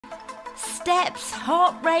Steps,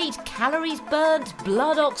 heart rate, calories burnt,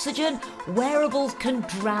 blood oxygen, wearables can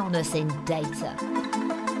drown us in data.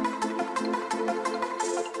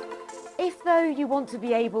 If, though, you want to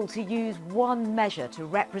be able to use one measure to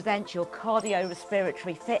represent your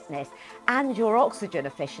cardiorespiratory fitness and your oxygen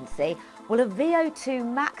efficiency, well, a VO2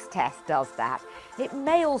 max test does that. It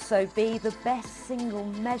may also be the best single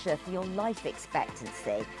measure for your life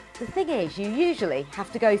expectancy. The thing is, you usually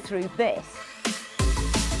have to go through this.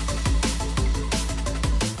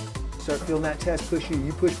 Start feeling that test push you.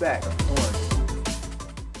 You push back. Come on.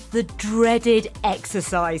 The dreaded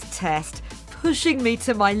exercise test, pushing me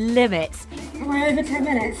to my limits. We're over 10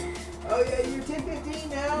 minutes. Oh yeah, you're 10:15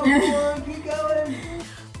 now. Come on, keep going.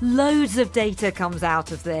 Loads of data comes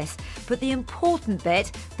out of this, but the important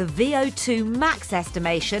bit, the VO2 max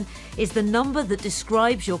estimation, is the number that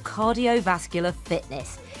describes your cardiovascular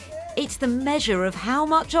fitness. It's the measure of how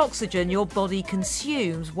much oxygen your body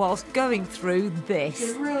consumes whilst going through this.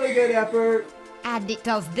 It's a really good effort. And it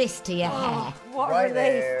does this to your hair. What a Right relief.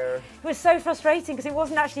 there. It was so frustrating because it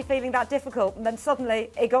wasn't actually feeling that difficult, and then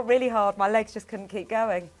suddenly it got really hard. My legs just couldn't keep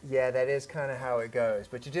going. Yeah, that is kind of how it goes.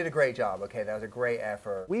 But you did a great job. Okay, that was a great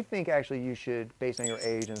effort. We think actually you should, based on your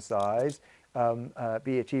age and size,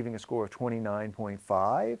 be achieving a score of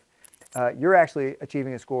 29.5. You're actually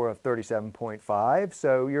achieving a score of 37.5,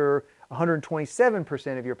 so you're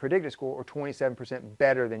 127% of your predicted score, or 27%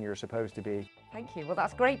 better than you're supposed to be. Thank you. Well,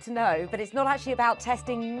 that's great to know, but it's not actually about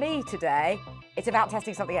testing me today. It's about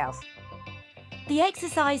testing something else. The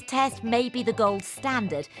exercise test may be the gold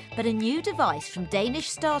standard, but a new device from Danish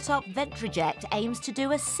startup Ventroject aims to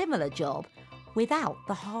do a similar job without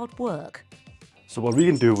the hard work. So what we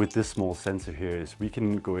can do with this small sensor here is we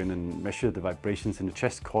can go in and measure the vibrations in the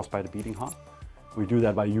chest caused by the beating heart. We do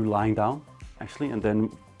that by you lying down, actually, and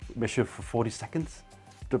then measure for 40 seconds.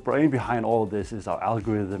 The brain behind all of this is our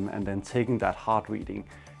algorithm, and then taking that heart reading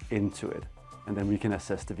into it. And then we can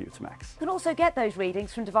assess the VO2 max. You can also get those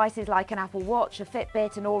readings from devices like an Apple Watch, a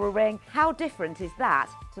Fitbit, an Oura Ring. How different is that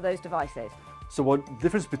to those devices? So what the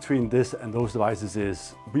difference between this and those devices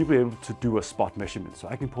is we'll be able to do a spot measurement. So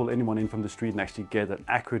I can pull anyone in from the street and actually get an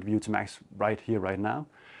accurate VO2 max right here, right now.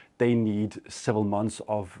 They need several months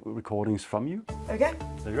of recordings from you. Okay.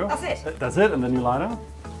 There you go. That's it. That's it, and then you lie down.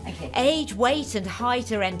 Okay. Age, weight and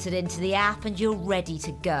height are entered into the app and you're ready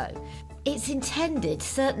to go. It's intended,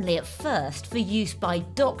 certainly at first, for use by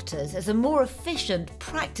doctors as a more efficient,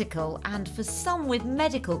 practical and, for some with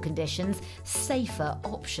medical conditions, safer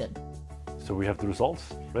option. So we have the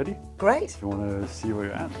results. Ready? Great. If you want to see where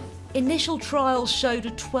you're at. Initial trials showed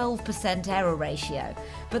a 12% error ratio,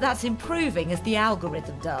 but that's improving as the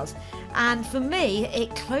algorithm does. And for me,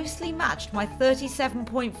 it closely matched my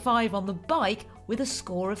 37.5 on the bike with a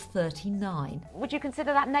score of 39. Would you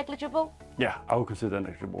consider that negligible? Yeah, I would consider that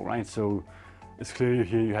negligible, right? So it's clear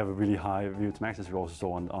here you have a really high VO2 max, as we also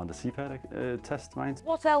saw on the CPAD test, right?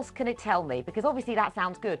 What else can it tell me? Because obviously that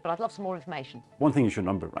sounds good, but I'd love some more information. One thing you should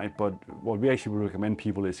remember, right? But what we actually would recommend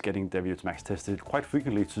people is getting their VO2 max tested quite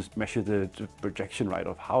frequently to measure the projection, right,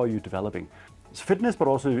 of how are you developing. It's fitness, but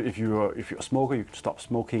also if you're a smoker, you can stop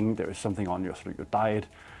smoking. There is something on your diet.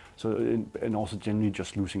 So, and also generally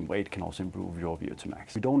just losing weight can also improve your VO2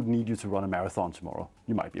 max. We don't need you to run a marathon tomorrow.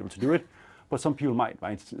 You might be able to do it, but some people might,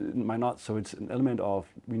 right? Might not. So it's an element of,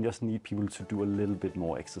 we just need people to do a little bit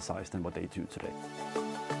more exercise than what they do today.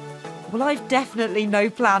 Well, I've definitely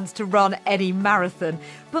no plans to run any marathon,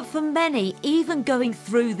 but for many, even going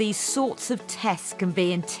through these sorts of tests can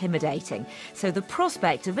be intimidating. So the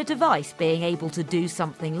prospect of a device being able to do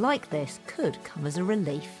something like this could come as a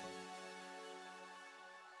relief.